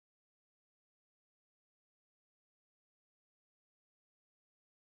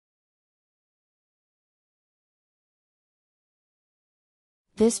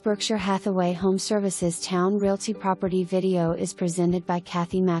This Berkshire Hathaway HomeServices Towne Realty property video is presented by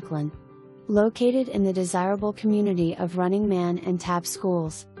Kathy Macklin. Located in the desirable community of Running Man Tabb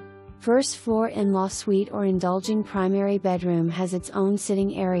Schools. First floor in-law suite or indulging primary bedroom has its own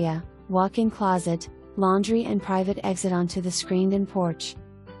sitting area, walk-in closet, laundry and private exit onto the screened-in porch.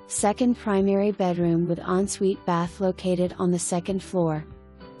 Second primary bedroom with ensuite bath located on the second floor.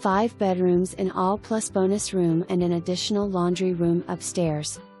 5 bedrooms in all plus bonus room and an additional laundry room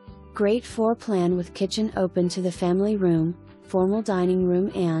upstairs. Great floor plan with kitchen open to the family room, formal dining room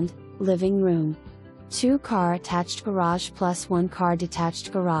and living room. 2-car attached garage plus 1-car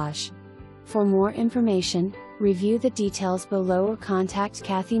detached garage. For more information, review the details below or contact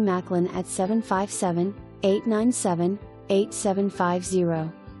Kathy Macklin at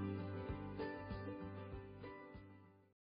 757-897-8750.